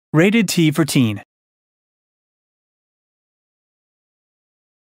Rated T for Teen.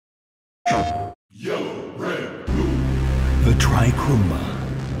 Yellow, red, blue. The trichroma.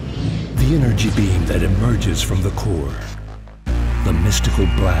 The energy beam that emerges from the core. The mystical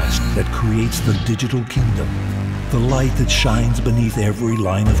blast that creates the digital kingdom. The light that shines beneath every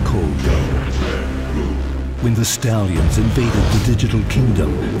line of code. When the Stallions invaded the digital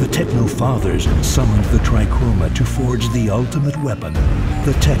kingdom, the Techno-fathers summoned the trichroma to forge the ultimate weapon,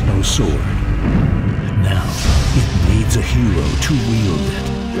 the Techno-sword. Now, it needs a hero to wield it.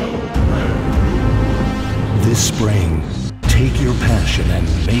 This spring, take your passion and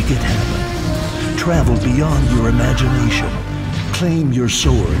make it happen. Travel beyond your imagination. Claim your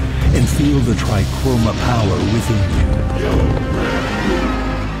sword and feel the trichroma power within you.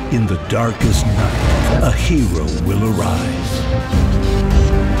 In the darkest night, a hero will arise.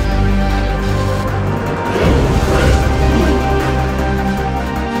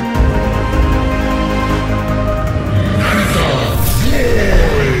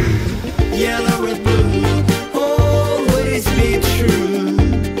 Yellow and blue, always be true.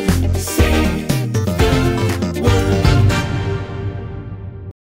 Say one.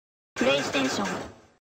 PlayStation